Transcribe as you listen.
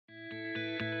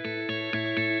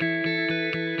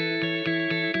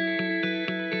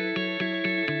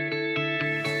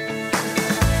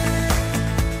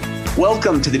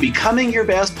Welcome to the Becoming Your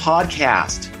Best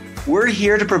podcast. We're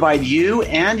here to provide you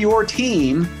and your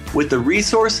team with the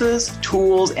resources,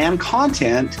 tools, and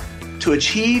content to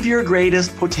achieve your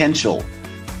greatest potential.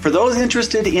 For those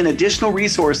interested in additional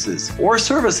resources or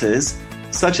services,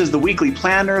 such as the weekly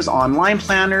planners, online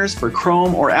planners for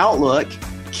Chrome or Outlook,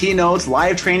 keynotes,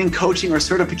 live training, coaching, or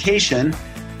certification,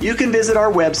 you can visit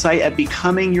our website at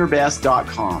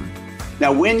becomingyourbest.com.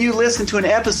 Now, when you listen to an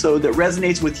episode that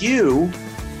resonates with you,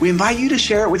 we invite you to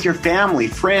share it with your family,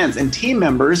 friends, and team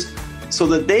members so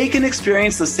that they can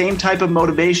experience the same type of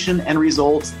motivation and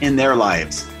results in their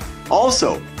lives.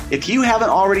 Also, if you haven't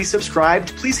already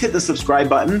subscribed, please hit the subscribe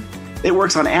button. It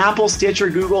works on Apple, Stitcher,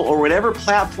 Google, or whatever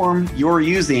platform you're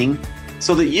using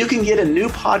so that you can get a new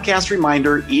podcast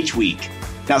reminder each week.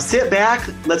 Now sit back,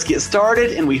 let's get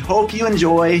started, and we hope you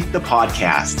enjoy the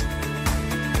podcast.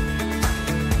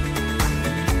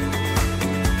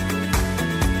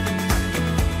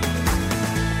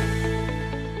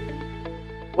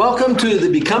 Welcome to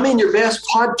the Becoming Your Best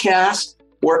podcast.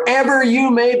 Wherever you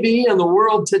may be in the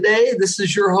world today, this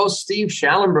is your host, Steve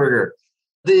Schallenberger.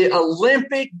 The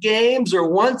Olympic Games are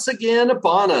once again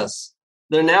upon us.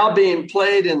 They're now being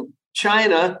played in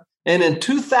China. And in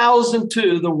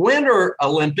 2002, the Winter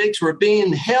Olympics were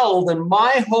being held in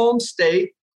my home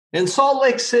state in Salt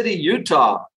Lake City,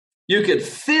 Utah. You could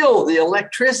feel the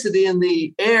electricity in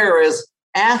the air as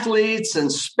athletes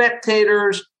and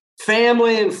spectators,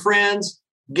 family and friends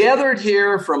gathered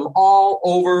here from all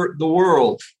over the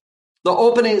world. The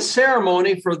opening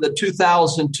ceremony for the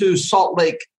 2002 Salt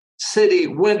Lake City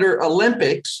Winter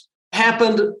Olympics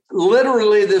happened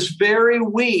literally this very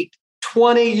week,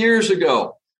 20 years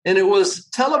ago. And it was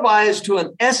televised to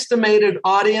an estimated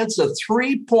audience of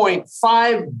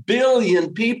 3.5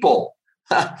 billion people.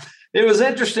 It was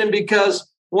interesting because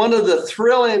one of the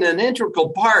thrilling and integral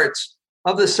parts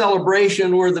of the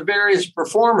celebration were the various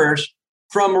performers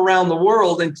from around the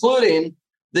world, including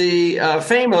the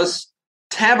famous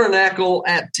Tabernacle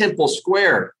at Temple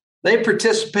Square. They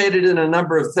participated in a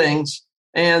number of things,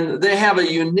 and they have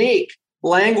a unique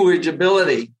language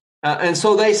ability. And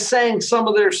so they sang some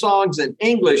of their songs in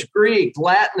English, Greek,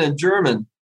 Latin, and German.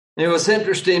 And it was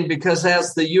interesting because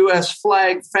as the U.S.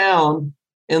 flag found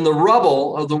in the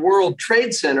rubble of the World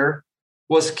Trade Center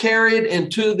was carried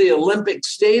into the Olympic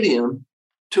Stadium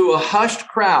to a hushed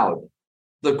crowd,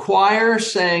 the choir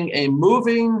sang a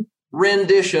moving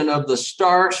rendition of the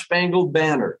Star-Spangled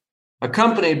Banner,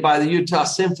 accompanied by the Utah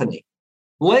Symphony.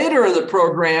 Later in the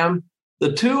program,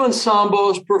 the two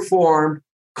ensembles performed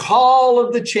Call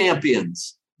of the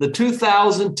Champions, the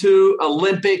 2002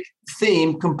 Olympic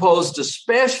theme composed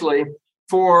especially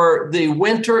for the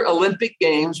Winter Olympic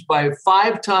Games by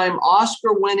five-time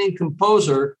Oscar-winning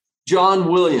composer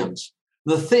John Williams.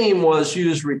 The theme was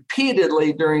used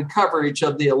repeatedly during coverage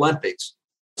of the Olympics.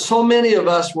 So many of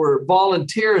us were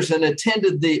volunteers and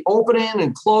attended the opening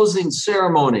and closing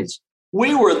ceremonies.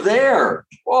 We were there.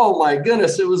 Oh my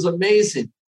goodness, it was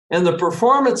amazing. And the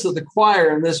performance of the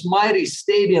choir in this mighty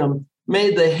stadium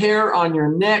made the hair on your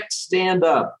neck stand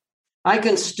up. I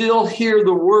can still hear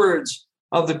the words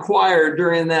of the choir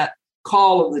during that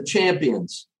Call of the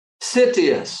Champions.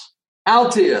 Citius,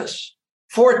 Altius,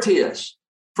 Fortius,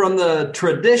 from the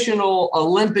traditional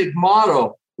Olympic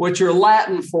motto, which are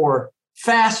Latin for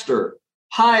faster,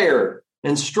 higher,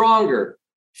 and stronger,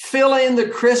 filling the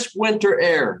crisp winter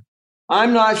air.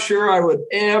 I'm not sure I would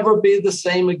ever be the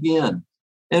same again.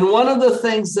 And one of the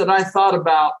things that I thought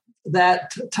about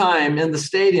that time in the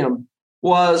stadium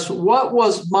was what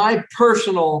was my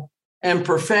personal and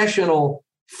professional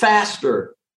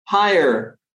faster,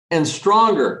 higher, and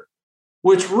stronger,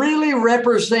 which really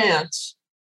represents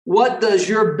what does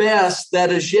your best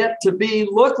that is yet to be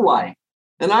look like.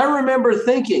 And I remember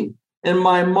thinking, in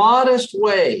my modest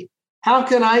way, how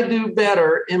can I do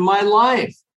better in my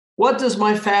life? What does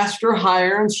my faster,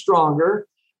 higher, and stronger,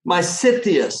 my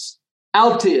Citius,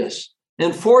 Altius,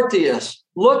 and Fortius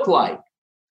look like?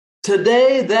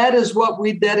 Today, that is what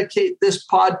we dedicate this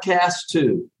podcast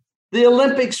to, the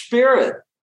Olympic spirit,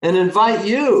 and invite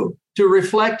you to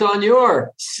reflect on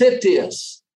your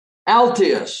Citius,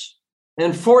 Altius,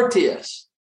 and Fortius,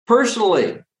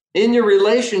 personally, in your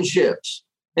relationships,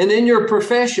 and in your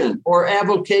profession or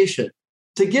avocation.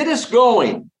 To get us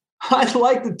going, I'd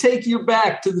like to take you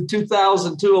back to the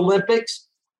 2002 Olympics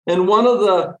and one of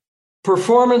the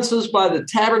performances by the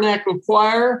Tabernacle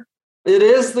Choir. It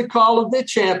is the Call of the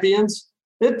Champions.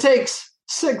 It takes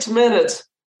 6 minutes,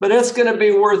 but it's going to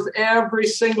be worth every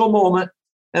single moment.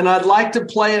 And I'd like to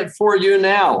play it for you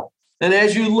now. And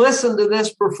as you listen to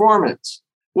this performance,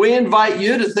 we invite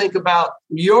you to think about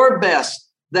your best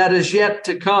that is yet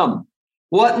to come.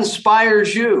 What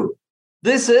inspires you?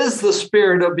 This is the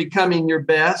spirit of becoming your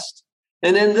best.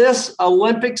 And in this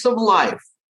Olympics of life,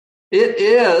 it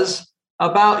is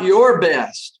about your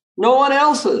best, no one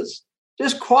else's.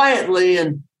 Just quietly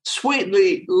and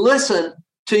sweetly listen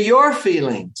to your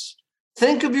feelings.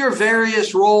 Think of your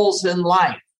various roles in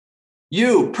life.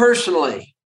 You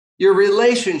personally, your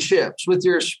relationships with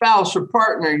your spouse or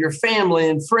partner, your family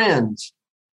and friends,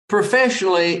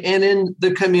 professionally and in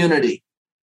the community.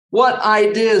 What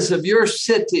ideas of your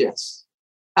Citius,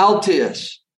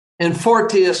 Altius, and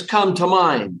Fortius come to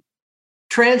mind?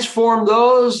 Transform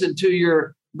those into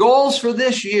your goals for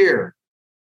this year.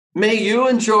 May you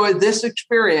enjoy this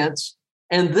experience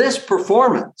and this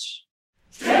performance.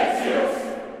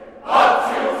 Citius,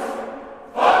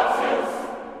 Altius,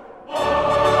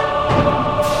 Fortius.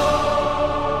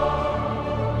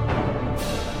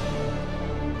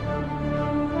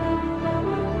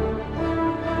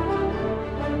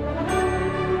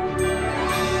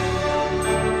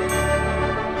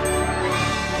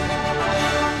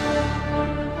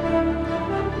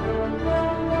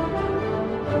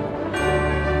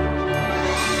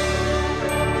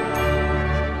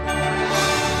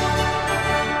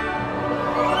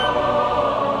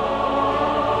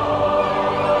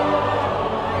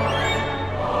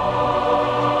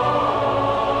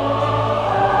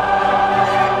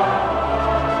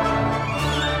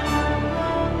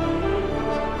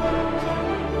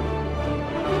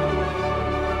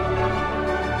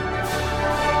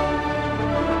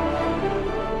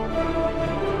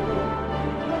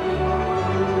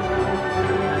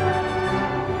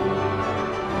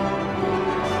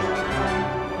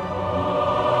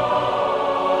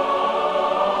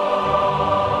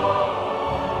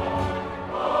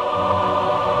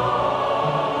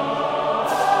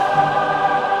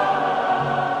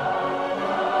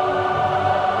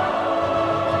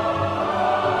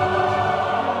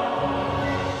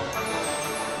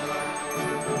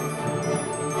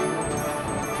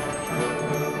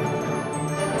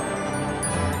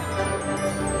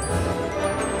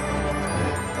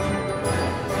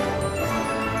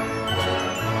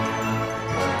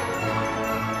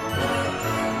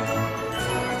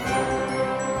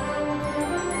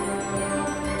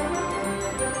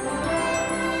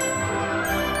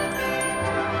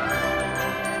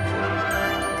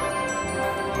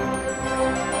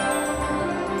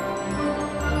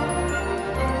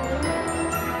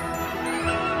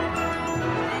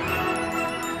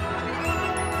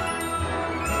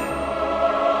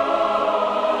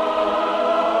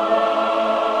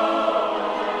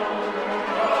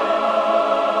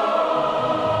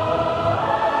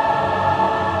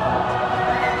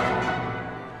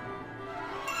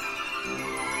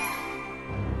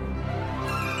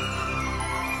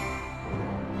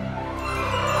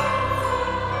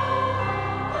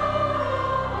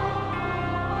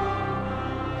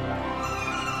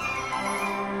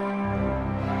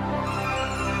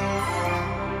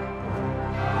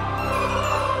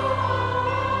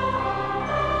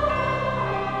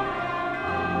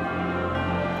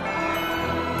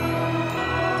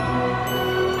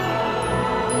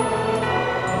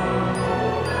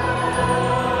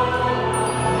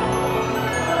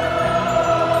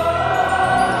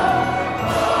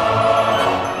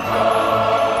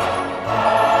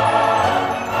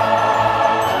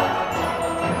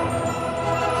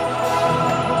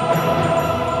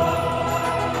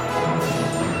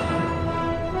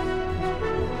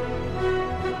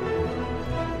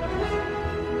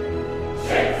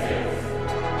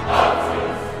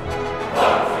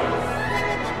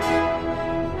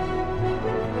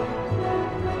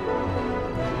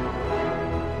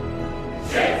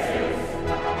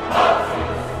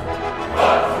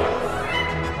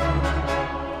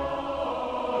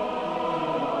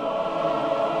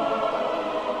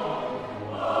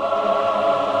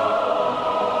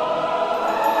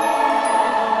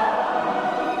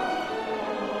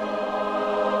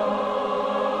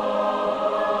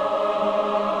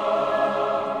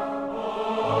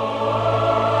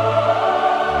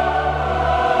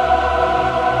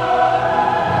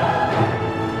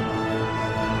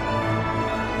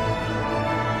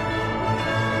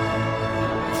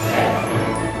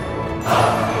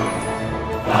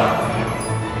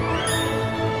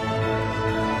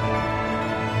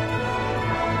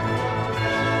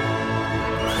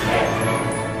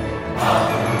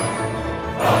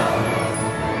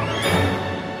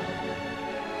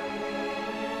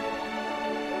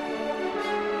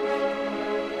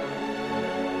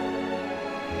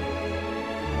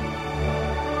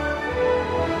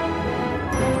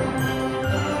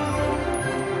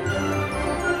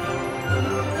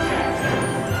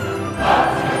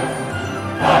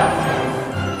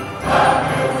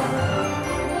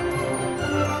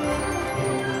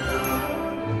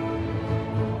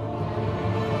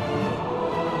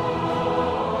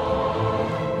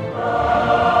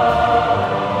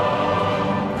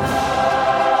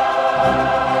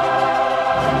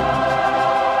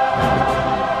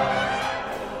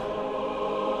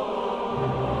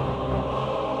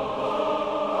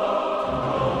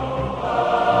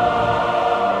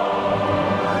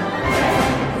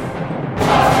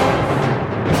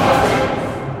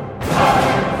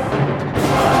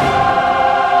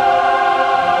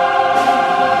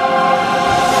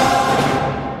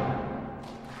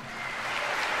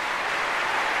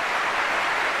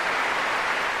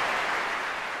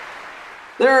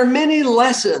 are many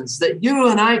lessons that you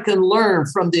and I can learn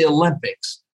from the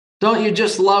Olympics. Don't you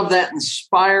just love that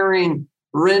inspiring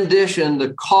rendition,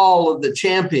 the call of the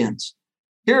champions?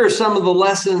 Here are some of the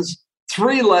lessons,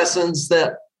 3 lessons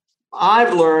that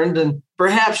I've learned and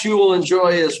perhaps you will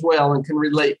enjoy as well and can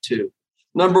relate to.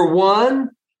 Number 1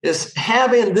 is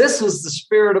this is the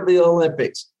spirit of the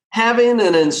Olympics, having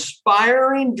an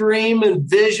inspiring dream and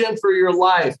vision for your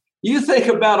life. You think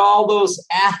about all those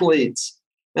athletes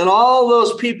and all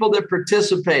those people that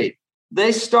participate.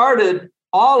 They started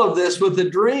all of this with a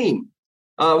dream,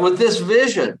 with this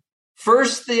vision.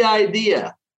 First, the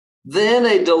idea, then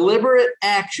a deliberate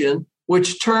action,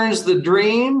 which turns the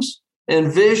dreams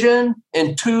and vision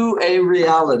into a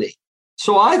reality.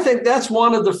 So I think that's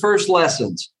one of the first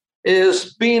lessons,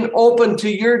 is being open to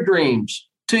your dreams,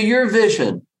 to your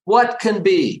vision, what can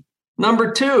be.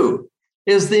 Number 2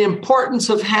 is the importance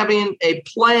of having a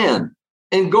plan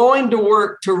and going to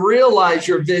work to realize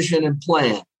your vision and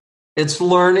plan. It's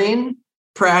learning,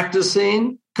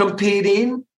 practicing,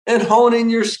 competing, and honing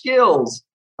your skills.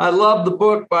 I love the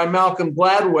book by Malcolm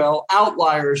Gladwell,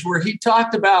 Outliers, where he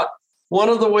talked about one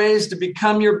of the ways to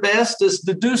become your best is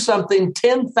to do something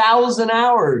 10,000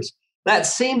 hours. That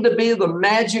seemed to be the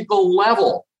magical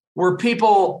level where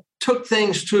people took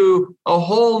things to a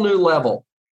whole new level.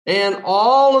 And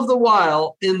all of the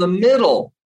while, in the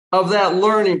middle of that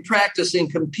learning, practicing,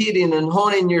 competing, and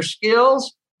honing your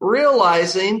skills,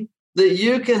 realizing that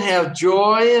you can have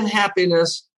joy and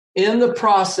happiness in the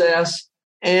process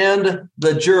and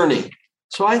the journey.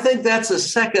 So I think that's a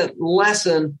second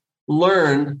lesson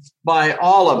learned by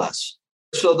all of us.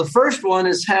 So the first one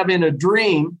is having a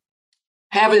dream,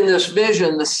 having this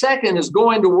vision. The second is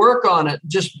going to work on it,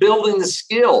 just building the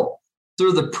skill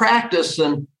through the practice.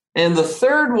 And the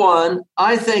third one,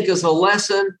 I think, is a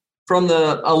lesson from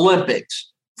the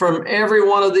Olympics, from every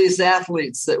one of these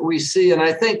athletes that we see. And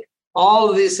I think all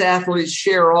of these athletes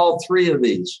share all 3 of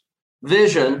these.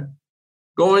 Vision,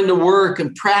 going to work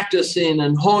and practicing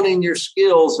and honing your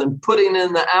skills and putting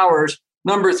in the hours.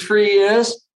 Number 3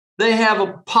 is they have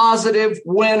a positive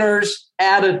winner's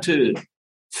attitude.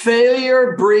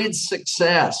 Failure breeds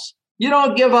success. You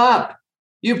don't give up.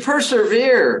 You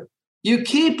persevere. You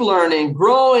keep learning,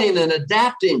 growing, and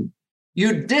adapting.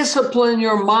 You discipline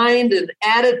your mind and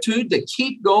attitude to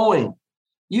keep going.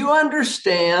 You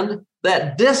understand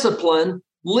that discipline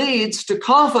leads to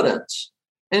confidence,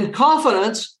 and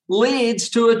confidence leads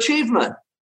to achievement.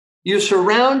 You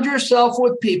surround yourself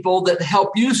with people that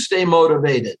help you stay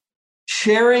motivated,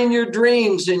 sharing your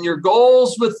dreams and your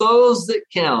goals with those that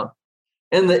count.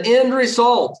 And the end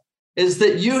result is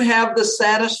that you have the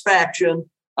satisfaction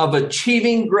of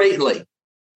achieving greatly.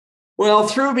 Well,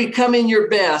 through becoming your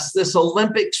best, this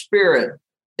Olympic spirit,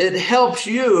 it helps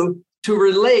you to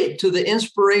relate to the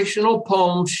inspirational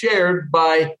poem shared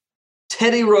by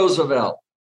Teddy Roosevelt.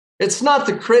 It's not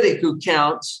the critic who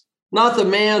counts, not the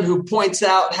man who points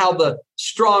out how the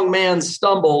strong man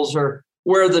stumbles or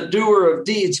where the doer of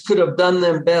deeds could have done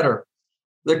them better.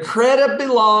 The credit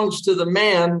belongs to the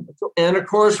man and, of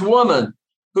course, woman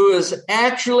who is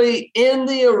actually in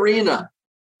the arena,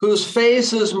 whose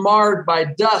face is marred by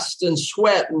dust and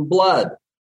sweat and blood,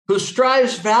 who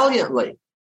strives valiantly,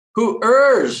 who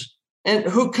errs, and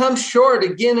who comes short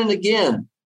again and again,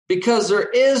 because there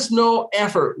is no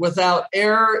effort without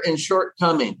error and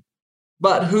shortcoming,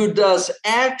 but who does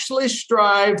actually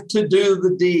strive to do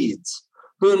the deeds,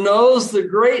 who knows the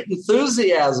great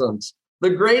enthusiasms,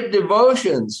 the great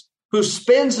devotions, who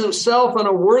spends himself in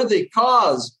a worthy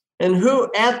cause, and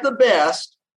who at the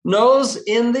best knows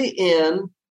in the end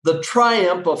the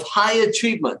triumph of high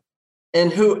achievement,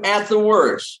 and who at the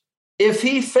worst, if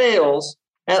he fails,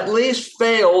 at least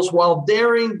fails while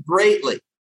daring greatly,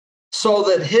 so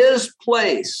that his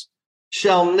place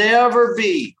shall never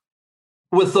be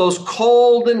with those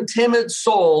cold and timid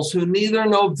souls who neither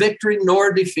know victory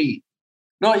nor defeat.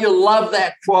 Don't you love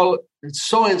that quote? It's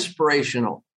so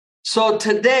inspirational. So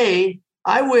today,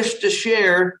 I wish to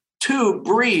share 2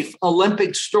 brief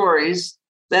Olympic stories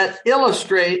that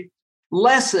illustrate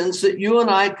lessons that you and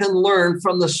I can learn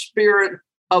from the spirit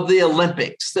of the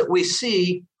Olympics that we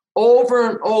see over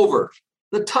and over.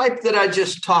 The type that I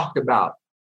just talked about,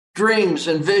 dreams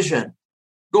and vision,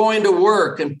 going to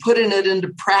work and putting it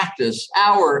into practice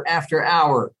hour after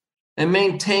hour, and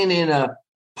maintaining a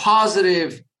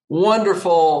positive,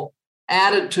 wonderful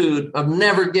attitude of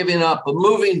never giving up, of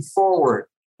moving forward,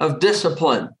 of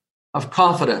discipline, of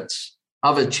confidence,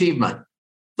 of achievement.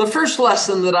 The first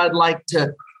lesson that I'd like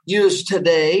to use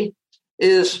today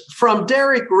is from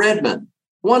Derek Redmond,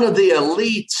 one of the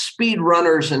elite speed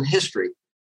runners in history.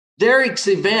 Derek's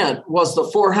event was the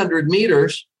 400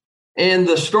 meters, And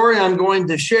the story I'm going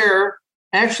to share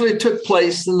actually took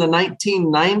place in the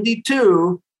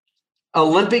 1992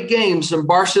 Olympic Games in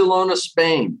Barcelona,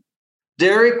 Spain.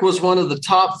 Derek was one of the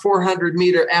top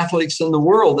 400-meter athletes in the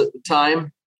world at the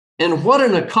time. And what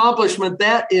an accomplishment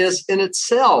that is in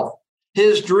itself.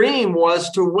 His dream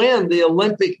was to win the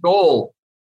Olympic gold.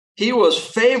 He was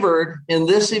favored in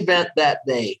this event that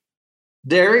day.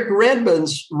 Derek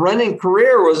Redmond's running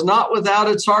career was not without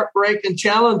its heartbreak and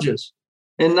challenges.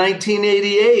 In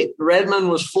 1988, Redmond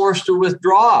was forced to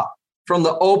withdraw from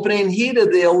the opening heat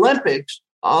of the Olympics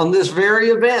on this very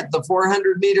event, the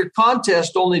 400-meter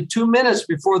contest, only 2 minutes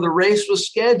before the race was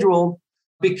scheduled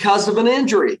because of an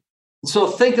injury. So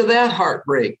think of that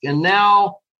heartbreak. And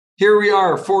now here we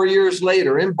are 4 years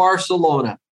later in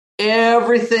Barcelona.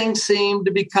 Everything seemed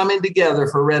to be coming together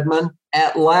for Redmond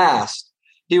at last.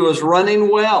 He was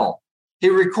running well. He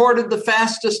recorded the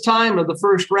fastest time of the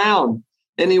first round,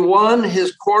 and he won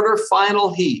his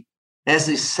quarterfinal heat. As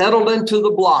he settled into the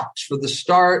blocks for the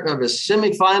start of his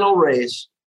semifinal race,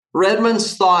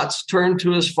 Redmond's thoughts turned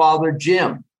to his father,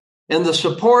 Jim, and the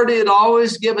support he had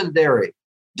always given Derek.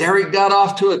 Derek got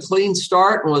off to a clean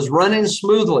start and was running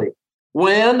smoothly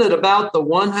when, at about the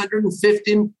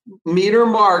 150-meter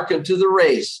mark into the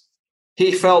race,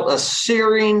 he felt a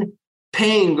searing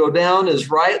pain go down his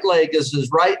right leg as his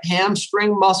right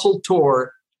hamstring muscle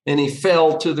tore and he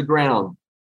fell to the ground.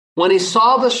 When he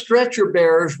saw the stretcher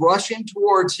bearers rushing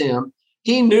towards him,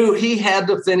 he knew he had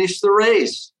to finish the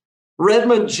race.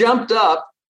 Redmond jumped up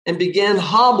and began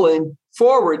hobbling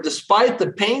forward despite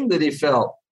the pain that he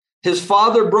felt. His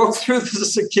father broke through the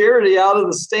security out of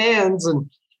the stands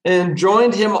and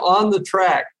joined him on the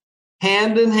track,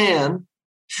 hand in hand,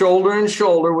 shoulder in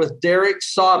shoulder, with Derek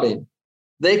sobbing.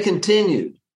 They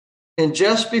continued. And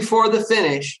just before the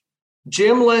finish,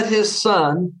 Jim let his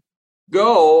son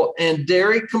go, and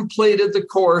Derek completed the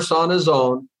course on his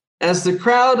own as the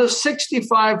crowd of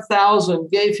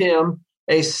 65,000 gave him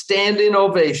a standing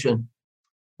ovation.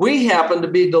 We happened to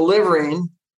be delivering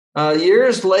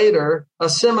years later a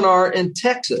seminar in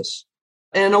Texas,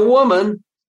 and a woman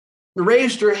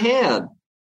raised her hand.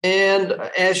 And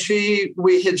as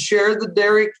we had shared the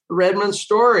Derek Redmond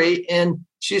story, and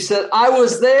she said, I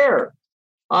was there.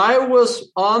 I was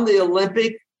on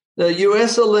the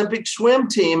U.S. Olympic swim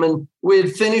team, and we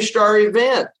had finished our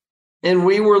event. And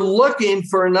we were looking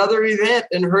for another event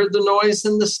and heard the noise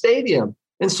in the stadium.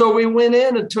 And so we went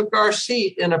in and took our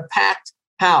seat in a packed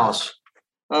house.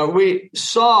 We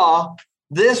saw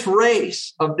this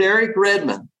race of Derek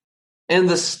Redmond and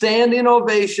the standing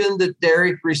ovation that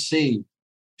Derek received.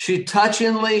 She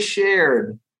touchingly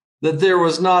shared that there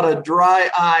was not a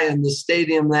dry eye in the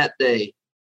stadium that day.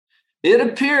 It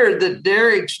appeared that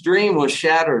Derek's dream was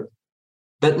shattered.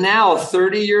 But now,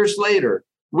 30 years later,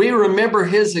 we remember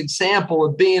his example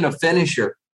of being a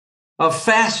finisher, of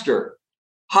faster,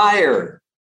 higher,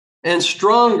 and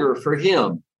stronger for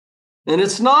him. And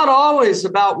it's not always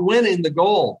about winning the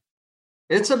gold.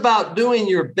 It's about doing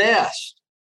your best.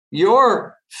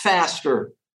 You're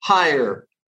faster, higher,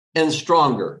 and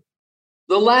stronger.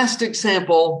 The last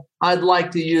example I'd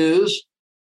like to use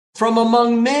from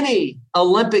among many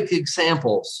Olympic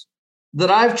examples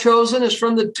that I've chosen is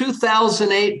from the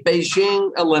 2008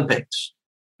 Beijing Olympics.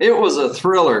 It was a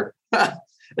thriller.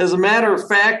 As a matter of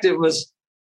fact, it was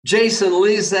Jason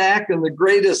Lezak and the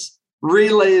greatest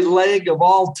relay leg of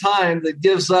all time that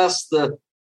gives us the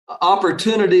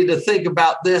opportunity to think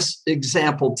about this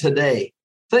example today.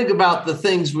 Think about the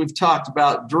things we've talked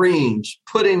about: dreams,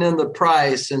 putting in the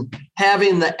price, and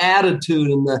having the attitude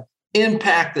and the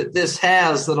impact that this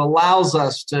has that allows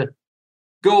us to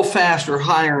go faster,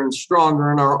 higher, and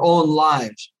stronger in our own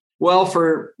lives. Well,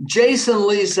 for Jason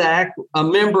Lezak, a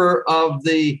member of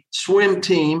the swim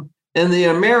team, and the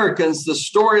Americans, the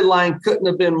storyline couldn't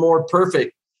have been more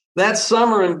perfect. That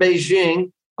summer in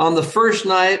Beijing, on the first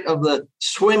night of the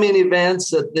swimming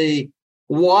events at the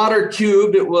Water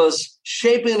Cube, it was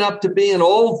shaping up to be an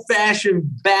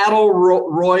old-fashioned battle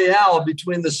royale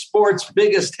between the sport's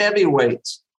biggest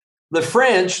heavyweights. The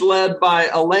French, led by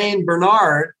Alain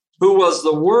Bernard, who was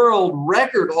the world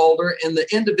record holder in the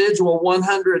individual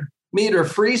 100-meter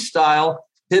freestyle,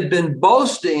 had been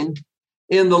boasting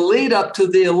in the lead up to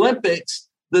the Olympics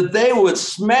that they would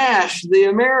smash the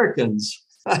Americans.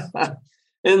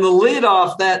 In the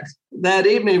leadoff that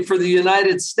evening for the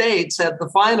United States at the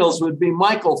finals would be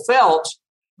Michael Phelps,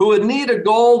 who would need a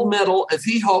gold medal if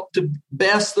he hoped to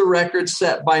best the record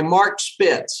set by Mark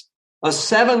Spitz,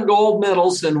 7 gold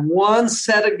medals in one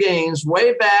set of games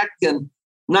way back in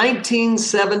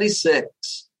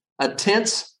 1976. A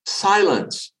tense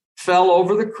silence fell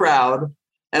over the crowd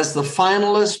as the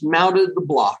finalists mounted the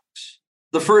blocks.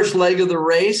 The first leg of the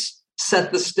race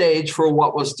set the stage for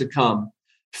what was to come.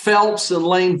 Phelps in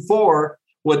lane 4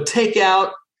 would take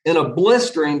out in a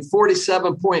blistering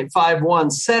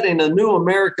 47.51, setting a new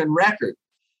American record.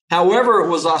 However, it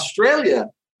was Australia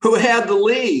who had the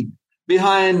lead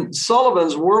behind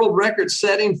Sullivan's world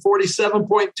record-setting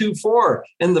 47.24,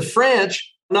 and the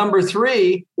French, number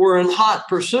 3, were in hot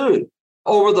pursuit.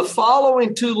 Over the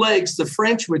following 2 legs, the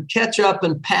French would catch up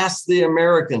and pass the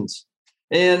Americans.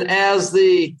 And as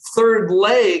the third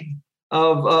leg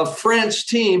of a French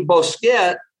team,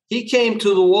 Bosquet, he came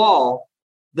to the wall.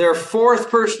 Their fourth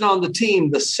person on the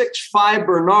team, the 6'5"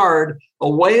 Bernard,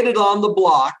 awaited on the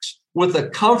blocks with a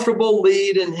comfortable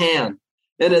lead in hand.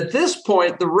 And at this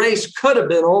point, the race could have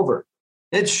been over.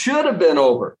 It should have been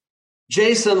over.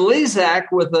 Jason Lezak,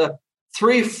 with a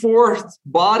 3/4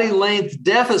 body length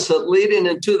deficit leading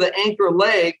into the anchor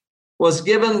leg, was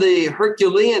given the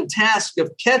Herculean task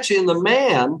of catching the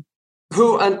man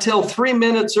who until 3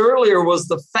 minutes earlier was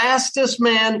the fastest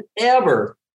man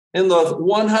ever in the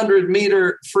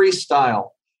 100-meter freestyle.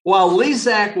 While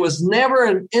Lezak was never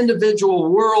an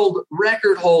individual world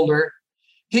record holder,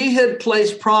 he had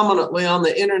placed prominently on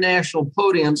the international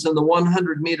podiums in the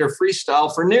 100-meter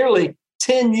freestyle for nearly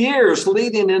 10 years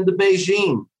leading into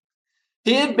Beijing.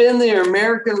 He had been the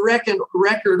American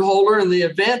record holder in the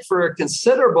event for a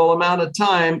considerable amount of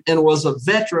time and was a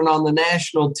veteran on the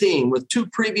national team with 2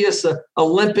 previous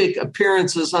Olympic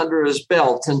appearances under his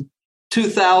belt in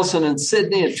 2000 in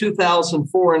Sydney and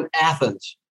 2004 in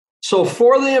Athens. So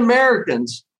for the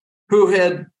Americans who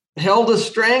had held a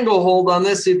stranglehold on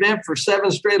this event for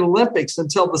 7 straight Olympics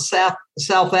until the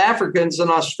South Africans and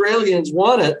Australians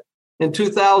won it in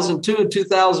 2002 and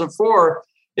 2004,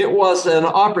 it was an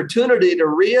opportunity to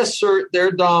reassert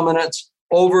their dominance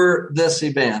over this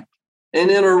event. And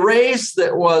in a race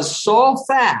that was so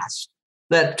fast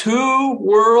that 2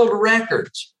 world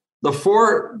records, the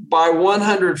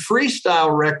 4x100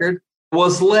 freestyle record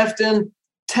was left in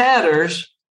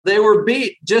tatters. They were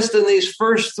beat just in these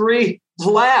first 3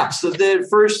 laps that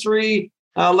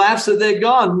they'd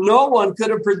gone. No one could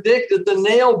have predicted the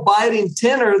nail-biting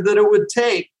tenor that it would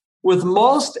take, with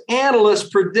most analysts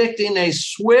predicting a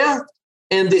swift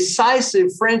and decisive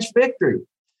French victory.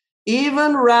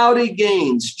 Even Rowdy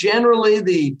Gaines, generally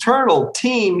the eternal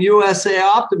Team USA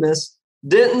optimist,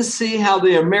 didn't see how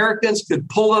the Americans could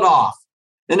pull it off.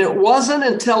 And it wasn't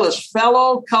until his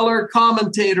fellow color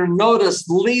commentator noticed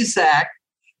Lezak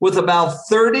with about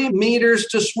 30 meters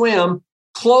to swim,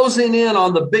 closing in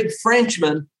on the big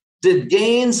Frenchman, did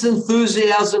Gaines'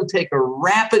 enthusiasm take a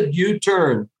rapid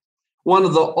U-turn. One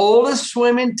of the oldest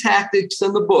swimming tactics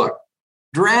in the book,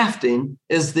 drafting,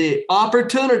 is the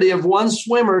opportunity of one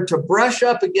swimmer to brush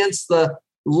up against the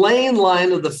lane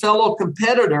line of the fellow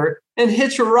competitor and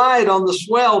hitch a ride on the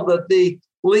swell that the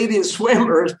leading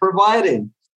swimmer is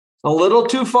providing. A little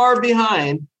too far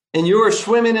behind, and you are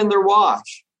swimming in their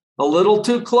wash. A little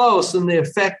too close, and the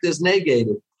effect is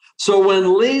negated. So when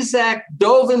Lezak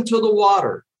dove into the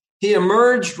water, he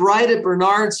emerged right at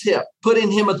Bernard's hip,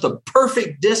 putting him at the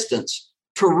perfect distance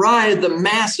to ride the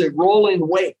massive rolling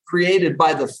wake created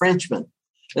by the Frenchman.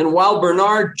 And while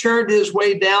Bernard churned his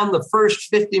way down the first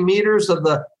 50 meters of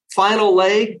the final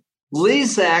leg,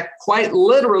 Lezak quite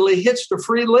literally hitched a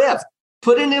free lift,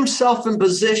 putting himself in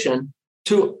position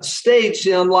to stage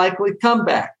the unlikely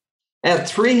comeback. At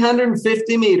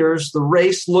 350 meters, the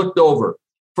race looked over.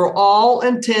 For all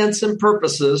intents and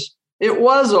purposes, it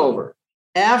was over.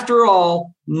 After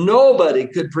all, nobody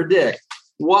could predict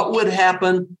what would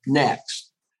happen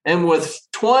next. And with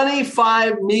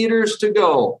 25 meters to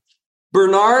go,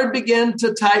 Bernard began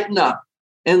to tighten up,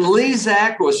 and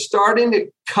Lezak was starting to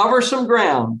cover some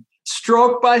ground,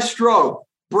 stroke by stroke,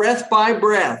 breath by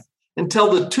breath,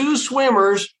 until the 2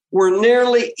 swimmers were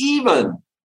nearly even,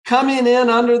 coming in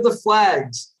under the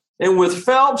flags. And with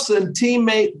Phelps and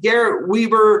teammate Garrett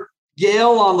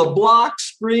Weber-Gale on the block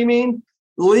screaming,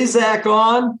 Lezak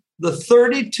on, the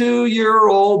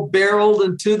 32-year-old barreled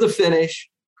into the finish,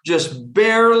 just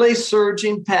barely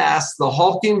surging past the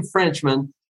hulking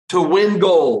Frenchman to win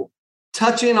gold,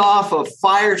 touching off a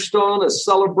Firestone, a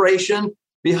celebration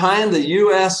behind the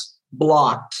U.S.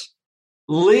 blocks.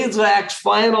 Lezak's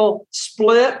final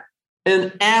split,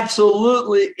 an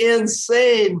absolutely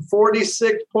insane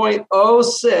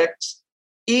 46.06,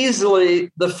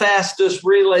 easily the fastest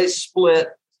relay split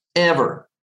ever.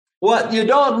 What you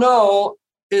don't know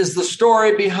is the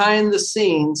story behind the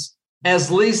scenes as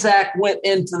Lezak went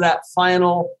into that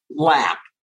final lap.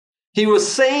 He was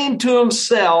saying to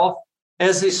himself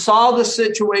as he saw the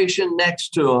situation next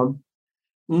to him,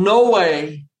 no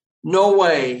way, no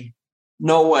way,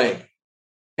 no way.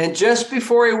 And just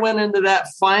before he went into that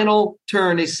final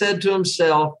turn, he said to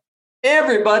himself,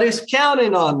 everybody's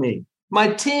counting on me, my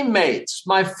teammates,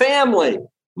 my family,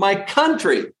 my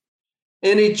country.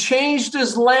 And he changed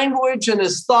his language and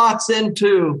his thoughts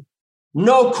into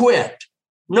no quit,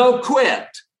 no quit,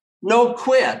 no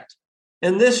quit.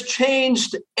 And this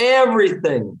changed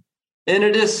everything. And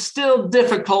it is still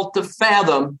difficult to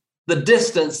fathom the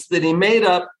distance that he made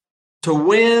up to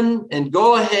win and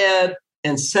go ahead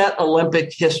and set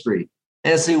Olympic history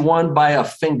as he won by a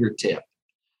fingertip.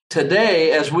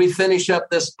 Today, as we finish up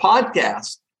this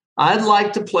podcast, I'd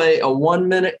like to play a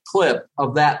 1-minute clip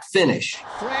of that finish.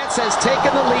 France has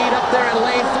taken the lead up there in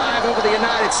lane 5 over the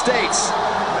United States.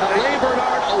 Alain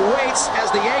Bernard awaits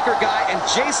as the anchor guy, and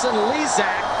Jason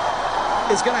Lezak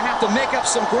is going to have to make up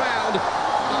some ground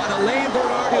on Alain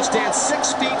Bernard, who stands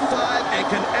 6'5" and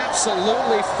can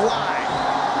absolutely fly.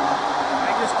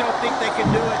 I just don't think they can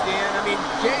do it, Dan. I mean,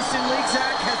 Jason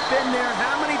Lezak has been there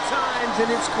how many times in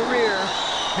his career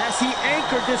has he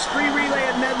anchored this free relay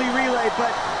and medley relay, but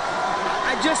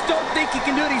I just don't think he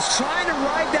can do it. He's trying to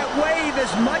ride that wave as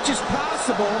much as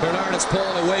possible. Bernard is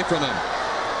pulling away from him.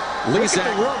 Lezak,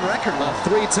 the world record, a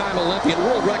 3-time Olympian.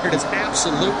 World record is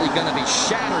absolutely going to be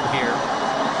shattered here.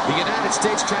 The United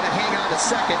States trying to hang on to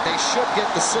second. They should get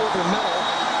the silver medal.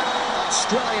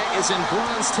 Australia is in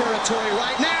bronze territory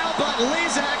right now, but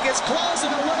Lezak is closing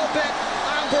a little bit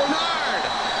on Bernard.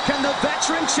 Can the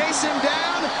veteran chase him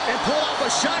down and pull off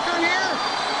a shocker here?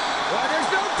 Well,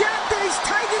 there's no doubt that he's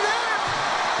tightening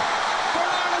up.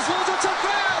 Bernard is losing some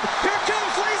ground. Here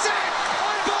comes Lezak.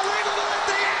 Unbelievable at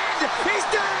the end. He's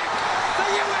done it. The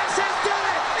U.S. has done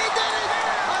it. He did it.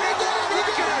 He did it. He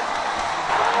did it.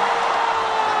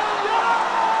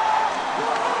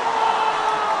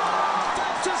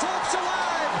 Phelps his hopes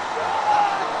alive.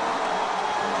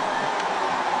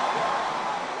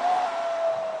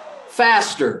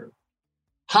 Faster,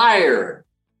 higher,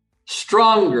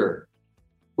 stronger.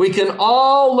 We can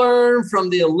all learn from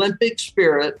the Olympic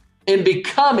spirit in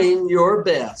becoming your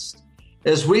best.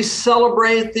 As we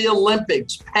celebrate the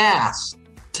Olympics past,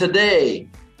 today,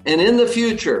 and in the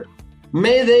future,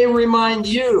 may they remind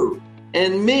you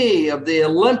and me of the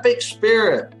Olympic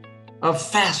spirit of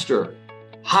faster,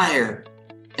 higher,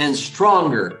 and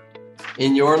stronger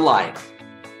in your life.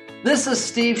 This is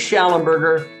Steve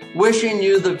Schallenberger wishing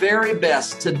you the very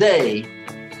best today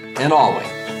and always.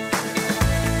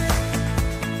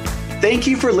 Thank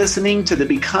you for listening to the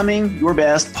Becoming Your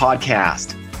Best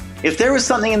podcast. If there was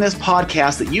something in this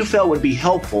podcast that you felt would be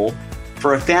helpful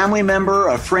for a family member,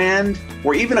 a friend,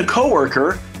 or even a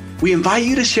coworker, we invite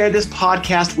you to share this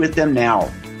podcast with them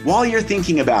now while you're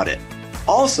thinking about it.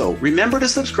 Also, remember to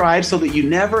subscribe so that you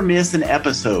never miss an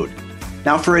episode.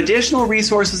 Now, for additional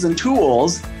resources and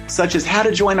tools, such as how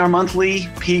to join our monthly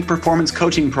peak performance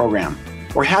coaching program,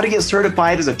 or how to get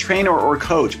certified as a trainer or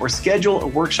coach, or schedule a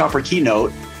workshop or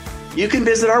keynote, you can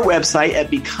visit our website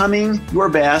at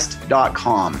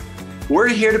becomingyourbest.com. We're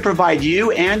here to provide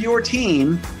you and your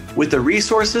team with the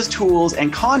resources, tools,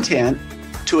 and content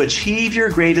to achieve your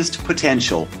greatest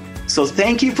potential. So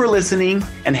thank you for listening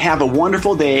and have a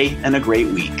wonderful day and a great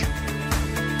week.